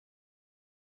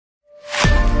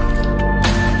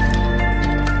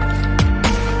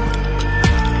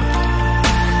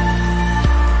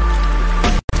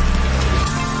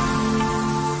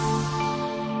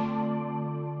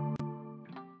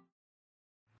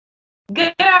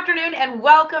Good afternoon and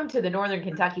welcome to the Northern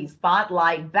Kentucky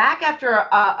Spotlight. Back after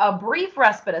a brief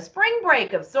respite, a spring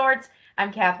break of sorts.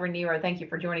 I'm Catherine Nero. Thank you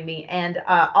for joining me. And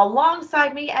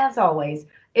alongside me, as always,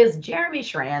 is Jeremy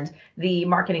Schrand, the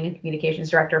Marketing and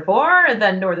Communications Director for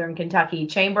the Northern Kentucky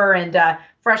Chamber. And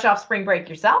fresh off spring break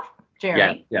yourself,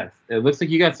 Jeremy. Yes. It looks like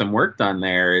you got some work done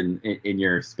there in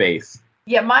your space.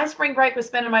 Yeah, my spring break was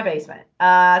spent in my basement.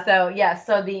 So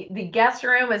the guest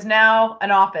room is now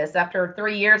an office. After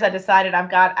 3 years, I decided I've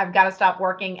got to stop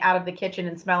working out of the kitchen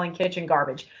and smelling kitchen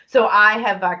garbage. So I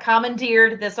have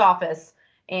commandeered this office,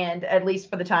 and at least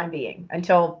for the time being,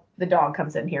 until the dog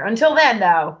comes in here. Until then,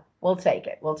 though, we'll take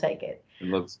it. We'll take it. It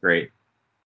looks great.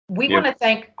 We want to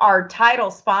thank our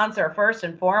title sponsor first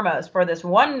and foremost for this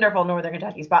wonderful Northern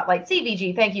Kentucky Spotlight.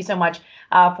 CVG, thank you so much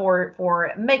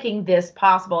for making this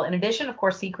possible. In addition, of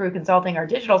course, C-Crew Consulting, our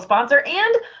digital sponsor,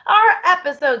 and our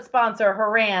episode sponsor,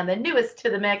 Horan, the newest to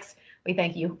the mix. We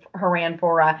thank you, Horan,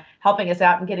 for helping us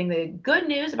out and getting the good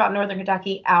news about Northern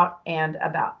Kentucky out and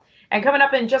about. And coming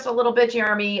up in just a little bit,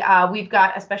 Jeremy, we've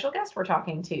got a special guest we're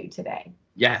talking to today.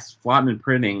 Yes, Flottman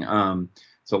Printing.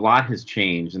 So a lot has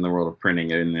changed in the world of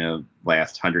printing in the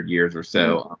last 100 years or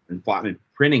so. And Flottman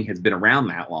Printing has been around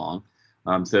that long.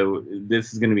 So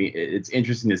this is going to be, it's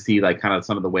interesting to see like kind of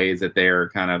some of the ways that they're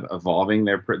kind of evolving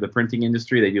the printing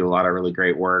industry. They do a lot of really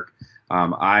great work.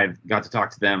 I've got to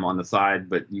talk to them on the side,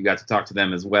 but you got to talk to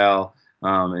them as well.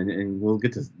 And we'll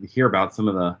get to hear about some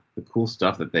of the cool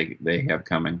stuff that they have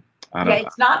coming.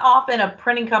 It's not often a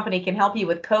printing company can help you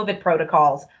with COVID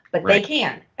protocols, but they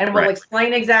can. And we'll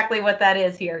explain exactly what that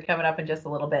is here coming up in just a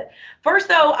little bit. First,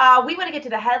 though, we want to get to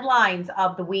the headlines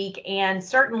of the week. And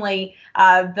certainly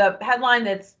the headline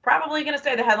that's probably going to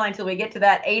stay the headline until we get to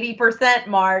that 80%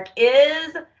 mark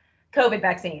is COVID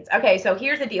vaccines. Okay, so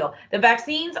here's the deal. The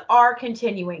vaccines are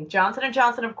continuing. Johnson &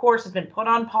 Johnson, of course, has been put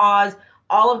on pause.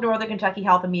 All of Northern Kentucky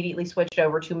Health immediately switched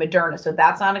over to Moderna. So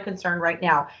that's not a concern right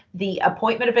now. The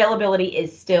appointment availability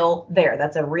is still there.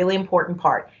 That's a really important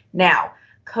part. Now,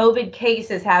 COVID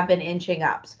cases have been inching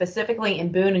up, specifically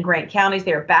in Boone and Grant counties.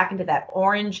 They are back into that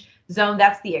orange zone.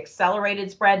 That's the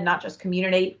accelerated spread, not just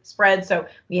community spread. So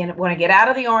we want to get out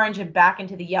of the orange and back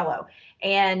into the yellow.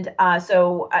 And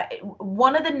so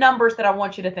one of the numbers that I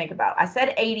want you to think about, I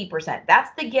said 80%.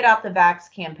 That's the Get Out the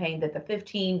Vax campaign that the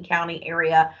 15 county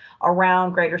area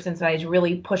around Greater Cincinnati is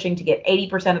really pushing to get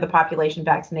 80% of the population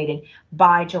vaccinated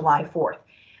by July 4th.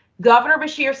 Governor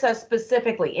Beshear says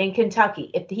specifically in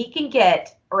Kentucky, if he can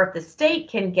get, or if the state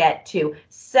can get to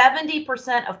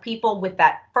 70% of people with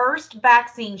that first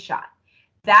vaccine shot,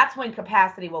 that's when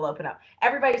capacity will open up.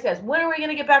 Everybody says, when are we going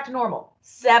to get back to normal?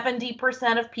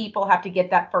 70% of people have to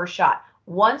get that first shot.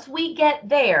 Once we get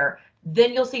there,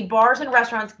 then you'll see bars and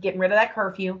restaurants getting rid of that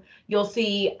curfew. You'll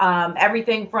see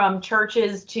everything from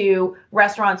churches to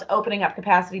restaurants opening up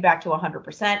capacity back to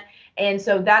 100%. And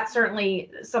so that's certainly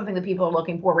something that people are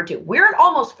looking forward to. We're at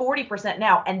almost 40%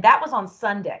 now, and that was on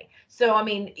Sunday. So, I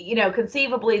mean,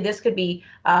 conceivably this could be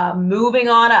moving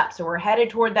on up. So we're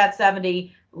headed toward that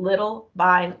 70 little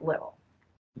by little.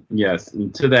 Yes,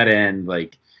 and to that end,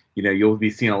 you'll be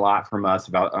seeing a lot from us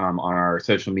about on our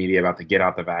social media about the Get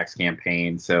Out the Vax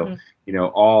campaign. So,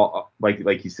 all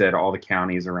like you said, all the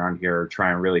counties around here are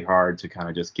trying really hard to kind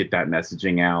of just get that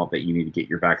messaging out that you need to get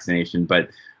your vaccination. But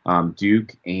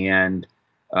Duke and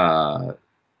not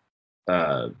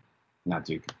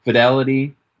Duke,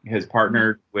 Fidelity has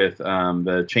partnered with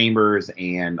the chambers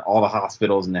and all the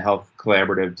hospitals and the health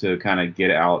collaborative to kind of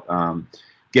get out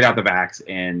the vax,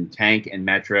 and Tank and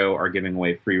Metro are giving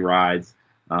away free rides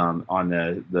on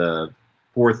the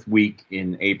fourth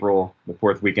weekend in April.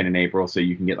 So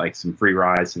you can get like some free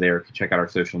rides. So there, check out our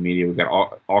social media. We've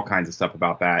got all kinds of stuff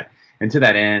about that. And to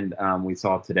that end, we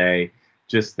saw today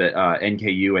just that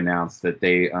NKU announced that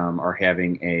they are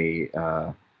having a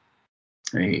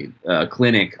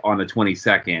clinic on the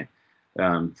 22nd.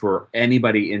 For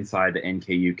anybody inside the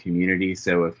NKU community.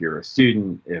 So if you're a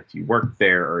student, if you work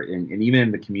there, and even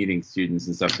in the commuting students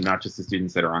and stuff, so not just the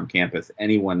students that are on campus,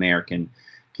 anyone there can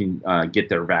get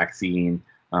their vaccine.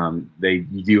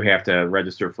 You do have to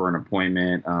register for an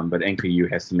appointment, but NKU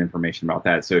has some information about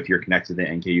that. So if you're connected to the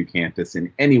NKU campus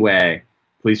in any way,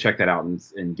 please check that out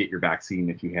and get your vaccine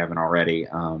if you haven't already.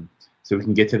 So we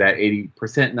can get to that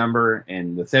 80% number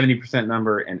and the 70%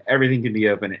 number, and everything can be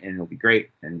open, and it'll be great,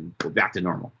 and we're back to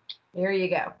normal. There you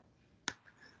go.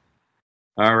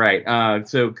 All right.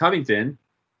 So Covington,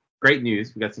 great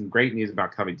news. We got some great news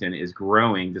about Covington is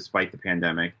growing despite the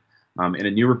pandemic. In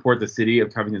a new report, the city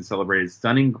of Covington celebrated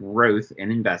stunning growth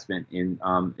and investment in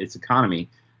its economy.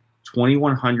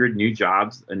 2,100 new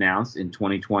jobs announced in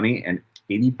 2020, and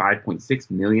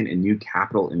 $85.6 million in new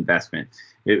capital investment.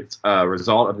 It's a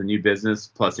result of the new business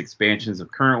plus expansions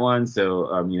of current ones.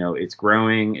 So, it's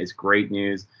growing. It's great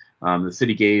news. The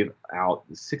city gave out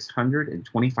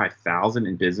 $625,000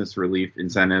 in business relief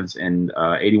incentives and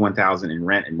 $81,000 in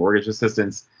rent and mortgage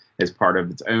assistance as part of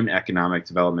its own economic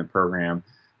development program.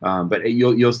 But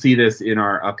you'll see this in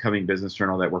our upcoming business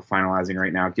journal that we're finalizing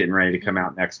right now, getting ready to come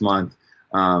out next month.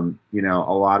 A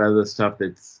lot of the stuff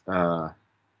that's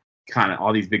kind of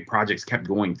all these big projects kept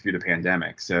going through the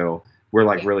pandemic. So we're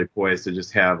really poised to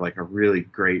just have like a really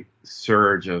great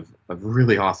surge of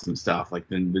really awesome stuff. Like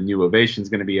the new Ovation is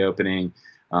going to be opening,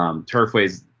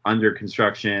 Turfway's under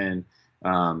construction.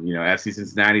 FC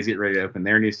Cincinnati's getting ready to open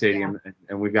their new stadium,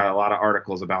 and we've got a lot of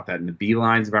articles about that. And the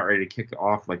Beeline's about ready to kick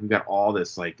off. Like we've got all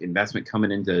this like investment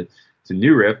coming into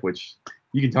New Riff, which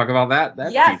you can talk about that.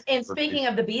 Yes, and speaking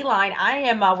of the Beeline, I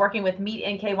am working with Meet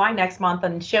NKY next month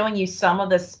and showing you some of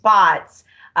the spots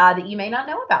that you may not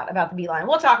know about the Beeline.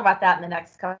 We'll talk about that in the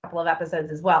next couple of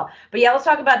episodes as well. But yeah, let's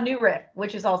talk about New Riff,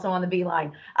 which is also on the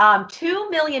Beeline. $2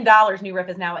 million New Riff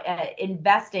is now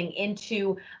investing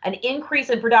into an increase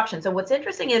in production. So what's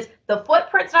interesting is the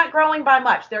footprint's not growing by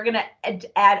much. They're going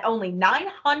to add only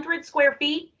 900 square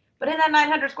feet. But in that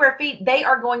 900 square feet, they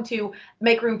are going to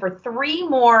make room for 3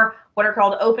 more what are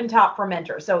called open top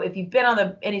fermenters. So if you've been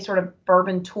on any sort of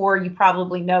bourbon tour, you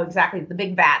probably know exactly the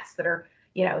big vats that are,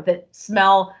 that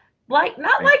smell like,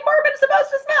 not like bourbon's supposed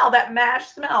to smell, that mash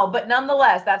smell, but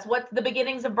nonetheless, that's what the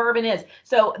beginnings of bourbon is.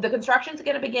 So the construction's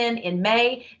going to begin in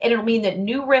May, and it'll mean that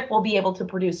New Riff will be able to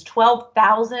produce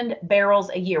 12,000 barrels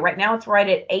a year. Right now it's right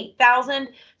at 8,000.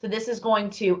 So this is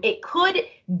it could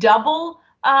double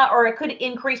or it could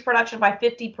increase production by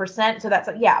 50%. So that's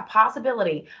a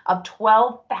possibility of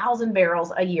 12,000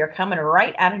 barrels a year coming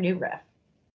right out of New Riff.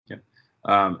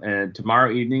 And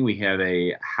tomorrow evening we have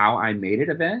a How I Made It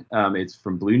event. It's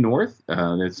from Blue North.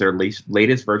 It's their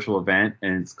latest virtual event,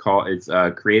 and it's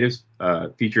Creatives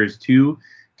features 2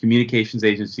 communications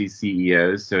agency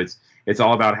CEOs. So it's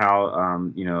all about how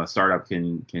a startup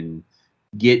can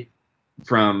get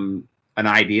from an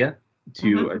idea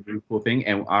to a really cool thing.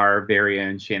 And our very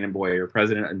own Shannon Boyer,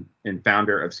 president and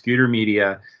founder of Scooter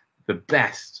Media, the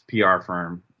best PR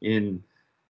firm in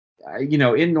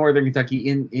Northern Kentucky,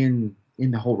 in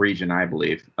the whole region, I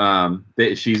believe.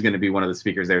 That she's going to be one of the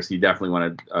speakers there, so you definitely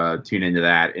want to tune into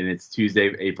that. And it's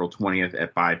Tuesday, April 20th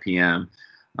at 5 p.m.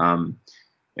 And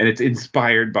it's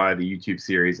inspired by the YouTube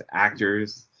series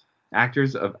Actors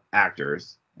of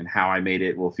Actors, and How I Made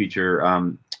It will feature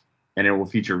and it will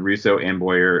feature Russo and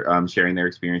Boyer sharing their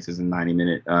experiences in a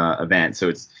 90-minute event. So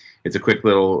it's a quick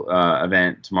little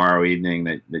event tomorrow evening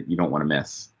that you don't want to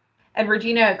miss. And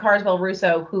Regina Carswell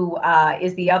Russo, who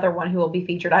is the other one who will be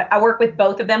featured. I work with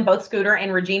both of them, both Scooter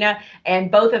and Regina, and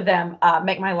both of them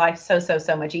make my life so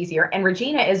much easier. And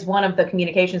Regina is one of the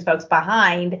communications folks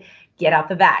behind Get Out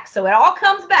the Vax. So it all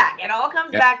comes back. It all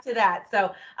comes back to that.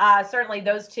 So certainly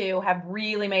those two have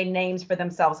really made names for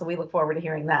themselves. So we look forward to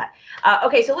hearing that.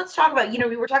 Okay, so let's talk about,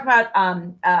 we were talking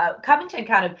about Covington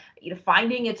kind of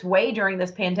finding its way during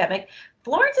this pandemic.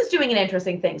 Florence is doing an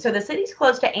interesting thing. So the city's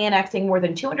close to annexing more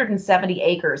than 270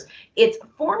 acres. It's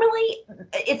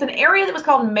an area that was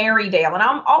called Marydale. And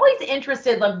I'm always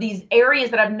interested in these areas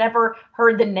that I've never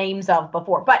heard the names of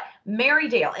before. But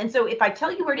Marydale. And so if I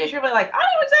tell you where it is, you're like, I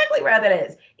know exactly where that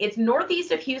is. It's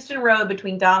northeast of Houston Road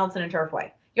between Donaldson and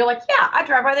Turfway. You're like, yeah, I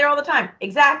drive by there all the time.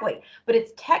 Exactly. But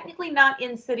it's technically not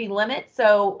in city limits.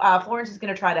 So Florence is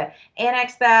going to try to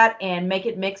annex that and make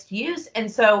it mixed use.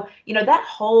 And so, that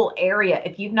whole area,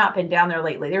 if you've not been down there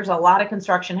lately, there's a lot of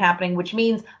construction happening, which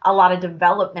means a lot of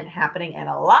development happening and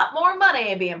a lot more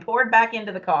money being poured back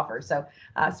into the coffers. So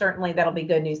certainly that'll be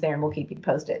good news there, and we'll keep you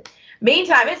posted.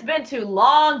 Meantime, it's been too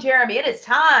long, Jeremy. It is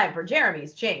time for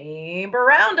Jeremy's Chamber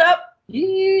Roundup.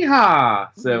 Yeehaw!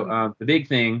 So the big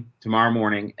thing tomorrow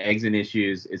morning, Eggs and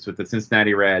Issues. It's with the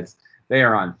Cincinnati Reds. They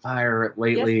are on fire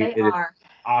lately. Yes, they are. Is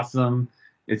awesome.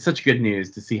 It's such good news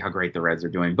to see how great the Reds are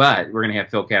doing. But we're going to have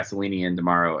Phil Castellini in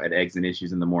tomorrow at Eggs and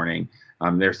Issues in the morning.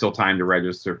 There's still time to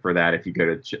register for that if you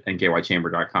go to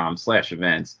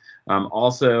nkychamber.com/events.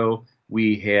 Also,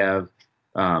 we have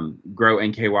Grow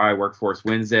NKY Workforce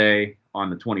Wednesday on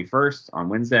the 21st on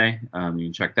Wednesday. You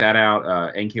can check that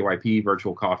out. NKYP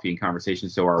Virtual Coffee and Conversation.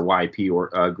 So our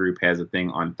YP group has a thing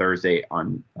on Thursday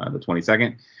on the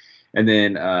 22nd. And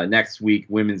then next week,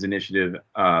 Women's Initiative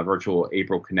Virtual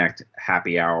April Connect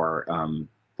Happy Hour.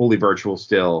 Fully virtual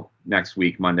still next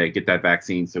week, Monday. Get that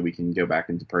vaccine so we can go back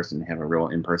into person and have a real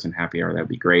in-person happy hour. That'd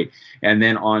be great. And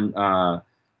then on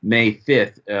May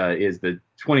 5th is the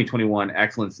 2021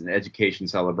 Excellence in Education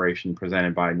Celebration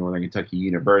presented by Northern Kentucky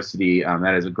University.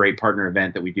 That is a great partner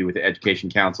event that we do with the Education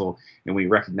Council, and we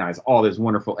recognize all those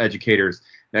wonderful educators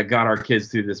that got our kids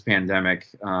through this pandemic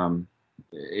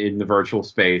in the virtual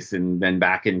space and then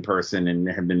back in person, and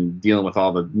have been dealing with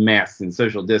all the masks and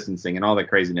social distancing and all that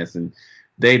craziness. And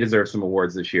they deserve some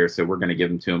awards this year, so we're going to give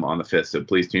them to them on the 5th. So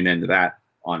please tune into that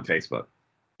on Facebook.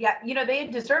 Yeah, they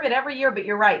deserve it every year, but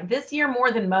you're right. This year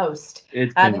more than most. They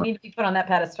need to be put on that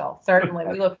pedestal. Certainly.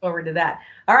 We look forward to that.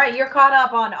 All right, you're caught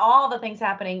up on all the things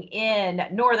happening in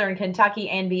Northern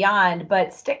Kentucky and beyond,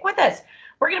 but stick with us.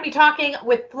 We're going to be talking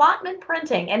with Flottman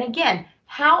Printing, and again,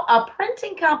 how a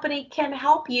printing company can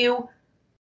help you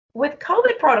with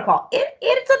COVID protocol.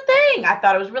 It's a thing. I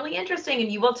thought it was really interesting,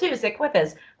 and you will too. Stick with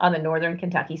us on the Northern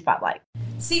Kentucky Spotlight.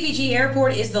 CVG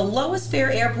Airport is the lowest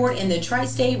fare airport in the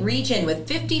tri-state region with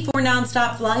 54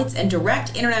 nonstop flights and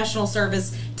direct international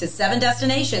service to 7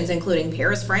 destinations, including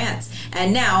Paris, France,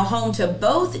 and now home to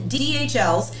both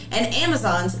DHL's and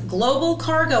Amazon's global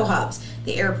cargo hubs.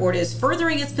 The airport is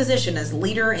furthering its position as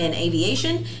leader in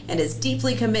aviation and is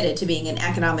deeply committed to being an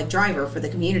economic driver for the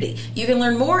community. You can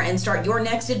learn more and start your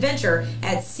next adventure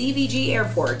at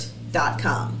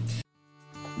cvgairport.com.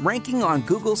 Ranking on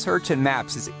Google Search and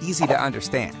Maps is easy to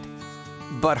understand,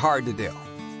 but hard to do.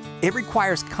 It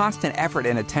requires constant effort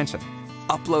and attention,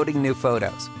 uploading new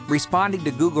photos, responding to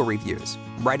Google reviews,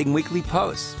 writing weekly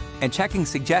posts, and checking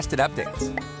suggested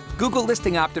updates. Google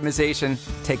listing optimization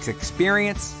takes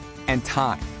experience and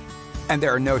time, and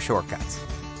there are no shortcuts.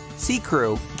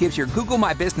 C-Crew gives your Google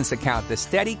My Business account the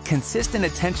steady, consistent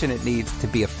attention it needs to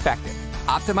be effective,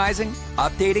 optimizing,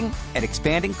 updating, and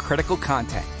expanding critical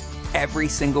content every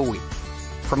single week.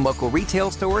 From local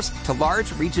retail stores to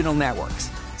large regional networks,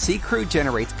 C-Crew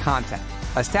generates content,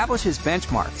 establishes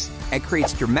benchmarks, and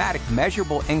creates dramatic,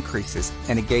 measurable increases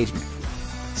in engagement.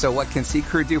 So what can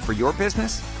C-Crew do for your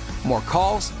business? More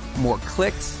calls, more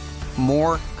clicks,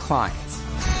 more clients.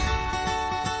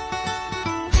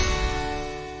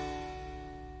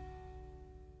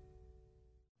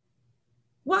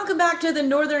 Welcome back to the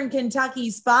Northern Kentucky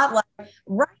Spotlight.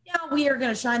 Right now, we are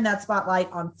going to shine that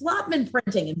spotlight on Flottman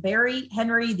Printing, and Barry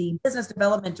Henry, the Business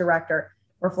Development Director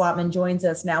for Flottman, joins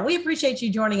us now. We appreciate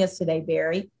you joining us today,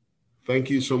 Barry. Thank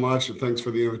you so much, and thanks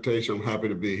for the invitation. I'm happy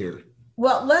to be here.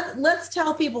 Well, let's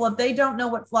tell people, if they don't know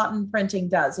what Flottman Printing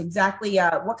does, exactly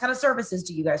what kind of services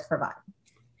do you guys provide?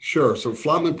 Sure. So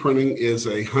Flottman Printing is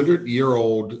a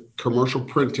 100-year-old commercial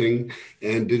printing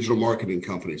and digital marketing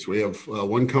company. So we have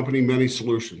one company, many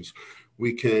solutions.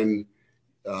 We can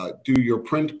do your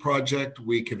print project.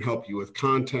 We can help you with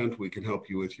content. We can help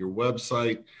you with your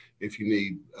website. If you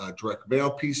need direct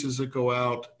mail pieces that go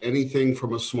out, anything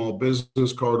from a small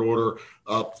business card order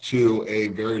up to a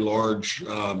very large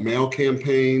mail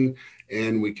campaign.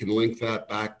 And we can link that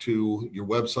back to your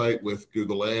website with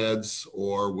Google Ads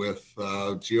or with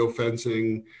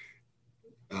geofencing,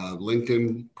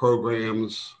 LinkedIn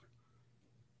programs.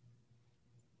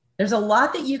 There's a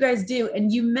lot that you guys do.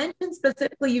 And you mentioned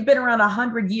specifically you've been around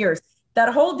 100 years.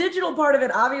 That whole digital part of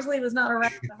it obviously was not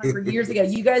around 100 years ago.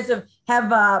 You guys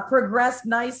have progressed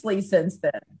nicely since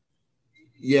then.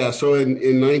 Yeah, so in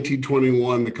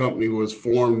 1921, the company was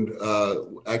formed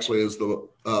actually as the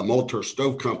Moulter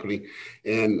Stove Company,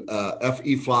 and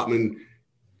F.E. Flottman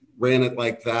ran it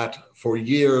like that for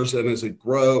years. And as it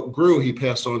grew, he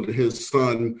passed on to his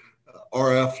son,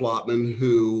 R.F. Flottman,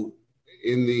 who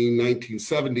in the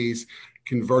 1970s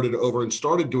converted over and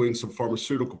started doing some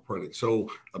pharmaceutical printing.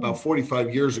 So about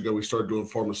 45 years ago, we started doing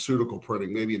pharmaceutical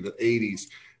printing, maybe in the 80s.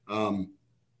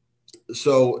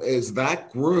 So as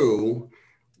that grew,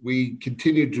 we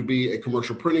continued to be a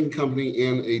commercial printing company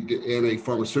and a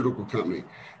pharmaceutical company.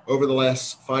 Over the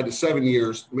last 5 to 7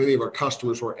 years, many of our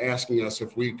customers were asking us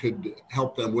if we could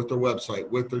help them with their website,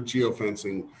 with their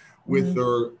geofencing, with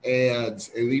their ads,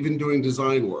 and even doing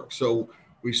design work. So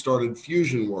we started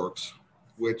FusionWorks,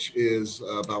 which is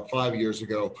about 5 years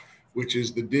ago, which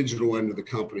is the digital end of the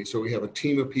company. So we have a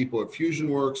team of people at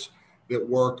FusionWorks that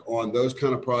work on those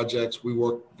kind of projects. We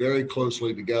work very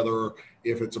closely together.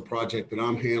 If it's a project that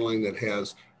I'm handling that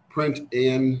has print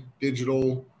and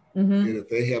digital, and if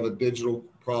they have a digital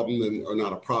problem, then, or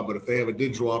not a problem, but if they have a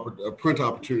print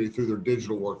opportunity through their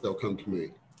digital work, they'll come to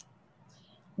me.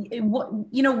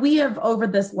 We have over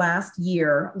this last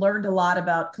year learned a lot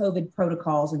about COVID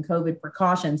protocols and COVID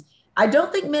precautions. I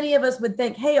don't think many of us would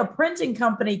think, hey, a printing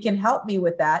company can help me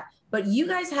with that. But you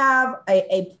guys have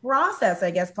a process,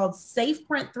 I guess, called Safe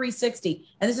Print 360.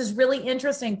 And this is really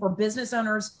interesting for business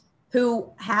owners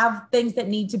who have things that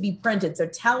need to be printed. So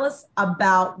tell us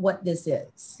about what this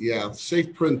is. Yeah,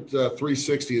 SafePrint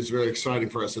 360 is very exciting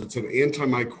for us. It's an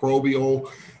antimicrobial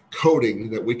coating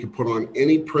that we can put on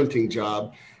any printing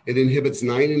job. It inhibits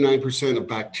 99% of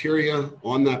bacteria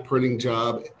on that printing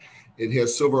job. It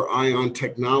has silver ion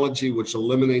technology, which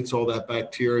eliminates all that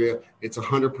bacteria. It's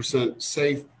 100%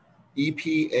 safe,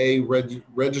 EPA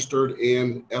registered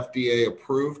and FDA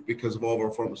approved because of all of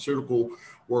our pharmaceutical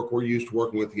work. We're used to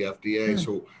working with the FDA,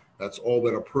 so that's all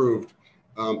been approved.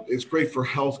 It's great for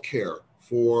healthcare,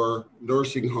 for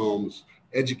nursing homes,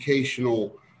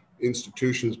 educational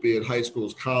institutions, be it high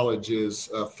schools, colleges,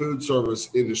 food service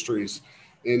industries,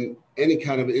 in any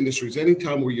kind of industries.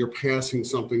 Anytime where you're passing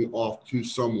something off to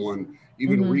someone,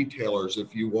 even retailers,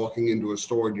 if you're walking into a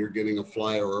store and you're getting a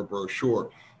flyer or a brochure,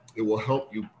 it will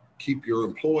help you keep your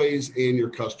employees and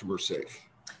your customers safe.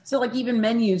 So like even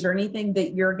menus or anything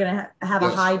that you're going to have a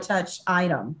high touch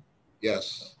item.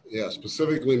 Yes. Yeah.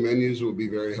 Specifically menus would be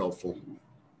very helpful.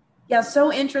 Yeah.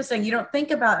 So interesting. You don't think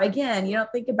about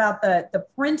the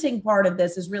printing part of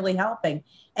this is really helping.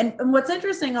 And what's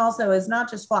interesting also is not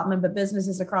just Flotman, but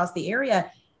businesses across the area.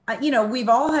 We've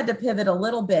all had to pivot a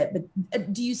little bit,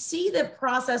 but do you see the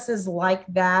processes like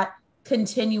that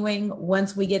continuing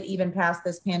once we get even past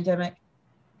this pandemic?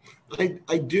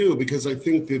 I do, because I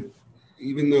think that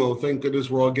even though, thank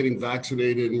goodness, we're all getting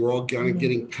vaccinated and we're all kind of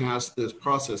getting past this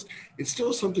process, it's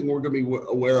still something we're going to be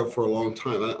aware of for a long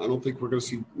time. I don't think we're going to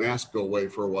see masks go away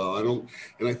for a while.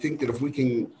 And I think that if we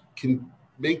can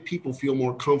make people feel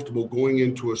more comfortable going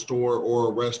into a store or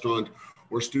a restaurant,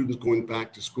 or students going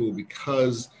back to school,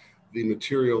 because the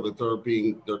material that they're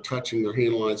touching, they're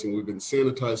handling, we've been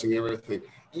sanitizing everything.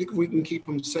 I think if we can keep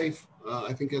them safe,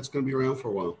 I think that's going to be around for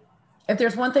a while. If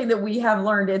there's one thing that we have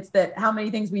learned, it's that how many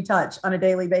things we touch on a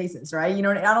daily basis, right? I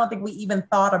don't think we even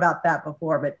thought about that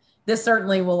before, but this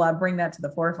certainly will bring that to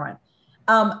the forefront.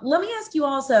 Let me ask you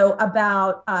also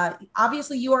about,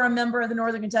 obviously you are a member of the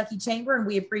Northern Kentucky Chamber, and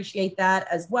we appreciate that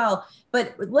as well.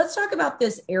 But let's talk about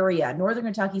this area, Northern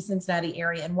Kentucky, Cincinnati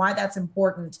area, and why that's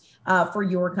important for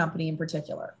your company in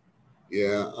particular.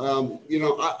 Yeah,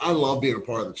 I love being a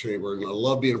part of the Chamber, and I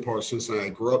love being a part of Cincinnati. I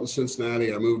grew up in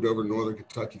Cincinnati. I moved over to Northern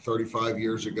Kentucky 35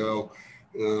 years ago.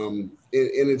 And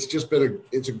it's just been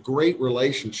it's a great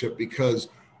relationship, because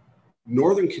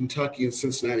Northern Kentucky and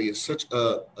Cincinnati is such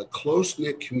a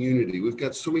close-knit community. We've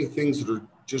got so many things that are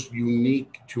just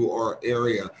unique to our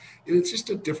area, and it's just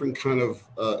a different kind of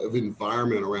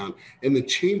environment around. And the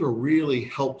Chamber really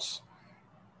helps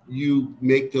you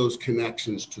make those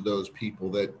connections to those people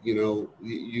that,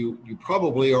 you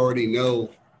probably already know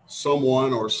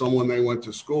someone, or someone they went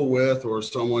to school with, or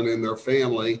someone in their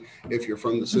family, if you're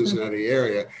from the Cincinnati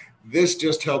area. This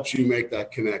just helps you make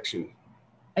that connection.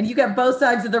 And you got both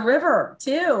sides of the river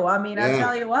too. I mean, I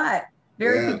tell you what,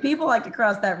 very few people like to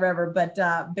cross that river, but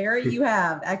Barry, you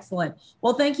have. Excellent.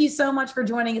 Well, thank you so much for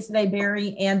joining us today,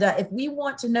 Barry. And if we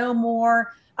want to know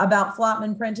more about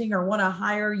Flotman Printing, or want to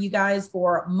hire you guys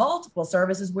for multiple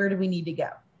services, where do we need to go?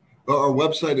 Well, our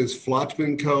website is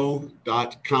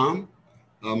flotmanco.com.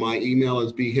 My email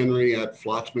is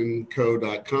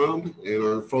bhenry@flotmanco.com, and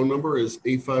our phone number is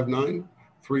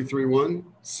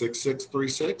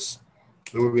 859-331-6636.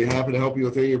 And we'll be happy to help you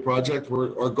with any of your project.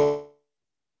 Our goal.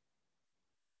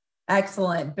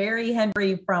 Excellent. Barry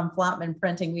Henry from Flotman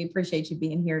Printing. We appreciate you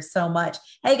being here so much.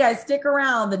 Hey guys, stick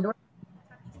around. The North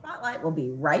Kentucky Spotlight will be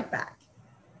right back.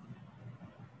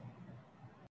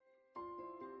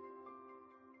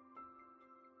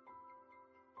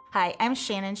 Hi, I'm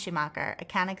Shannon Schumacher,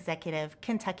 Account Executive,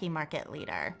 Kentucky Market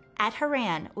Leader. At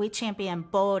Haran, we champion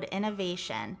bold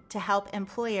innovation to help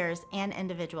employers and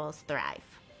individuals thrive.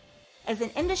 As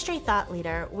an industry thought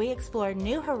leader, we explore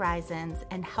new horizons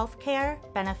in healthcare,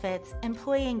 benefits,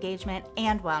 employee engagement,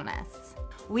 and wellness.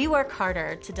 We work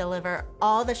harder to deliver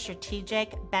all the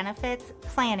strategic benefits,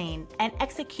 planning, and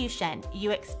execution you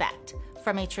expect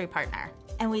from a true partner.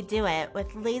 And we do it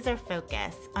with laser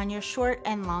focus on your short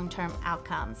and long-term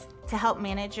outcomes to help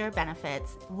manage your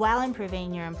benefits while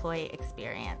improving your employee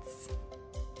experience.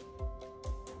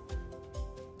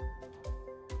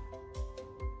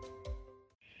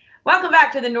 Welcome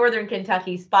back to the Northern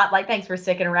Kentucky Spotlight. Thanks for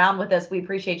sticking around with us. We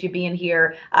appreciate you being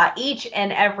here each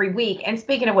and every week. And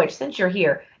speaking of which, since you're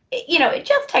here, it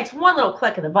just takes one little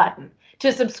click of the button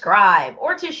to subscribe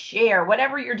or to share,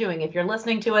 whatever you're doing. If you're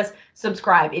listening to us,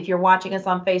 subscribe. If you're watching us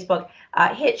on Facebook,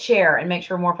 hit share and make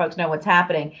sure more folks know what's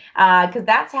happening, because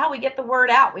that's how we get the word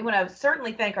out. We want to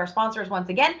certainly thank our sponsors once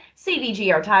again,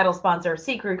 CVG, our title sponsor,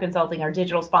 C-Crew Consulting, our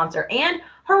digital sponsor, and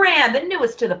Horan, the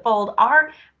newest to the fold,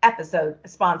 our episode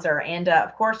sponsor. And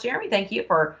of course, Jeremy, thank you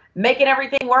for making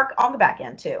everything work on the back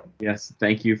end too. Yes,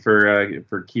 thank you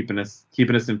for keeping us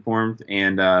informed.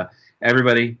 And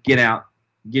everybody, get out,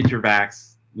 get your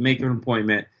vax, make an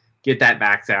appointment, get that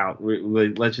vax out.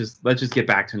 Let's just get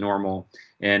back to normal.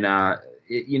 And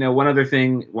one other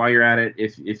thing, while you're at it,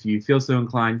 if you feel so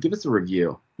inclined, give us a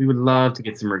review. We would love to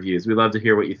get some reviews. We'd love to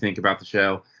hear what you think about the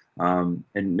show, and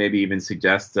maybe even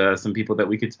suggest some people that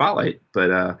we could spotlight.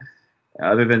 But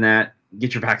other than that,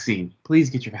 get your vaccine. Please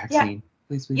get your vaccine. Yeah.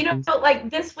 Please, please, please. Like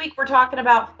this week we're talking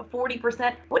about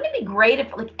 40%. Wouldn't it be great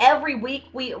if like every week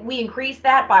we increase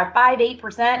that by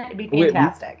 5-8%? It'd be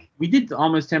fantastic. We did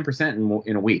almost 10%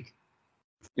 in a week.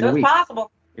 It's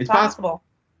possible. It's possible.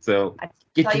 So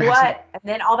tell you what, and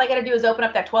then all they got to do is open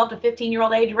up that 12 to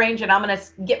 15-year-old age range, and I'm going to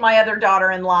get my other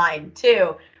daughter in line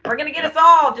too. We're going to get us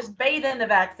all just bathe in the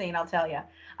vaccine, I'll tell you.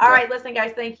 All right, listen,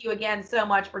 guys, thank you again so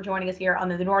much for joining us here on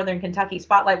the Northern Kentucky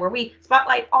Spotlight, where we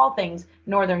spotlight all things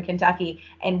Northern Kentucky,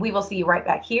 and we will see you right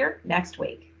back here next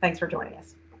week. Thanks for joining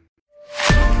us.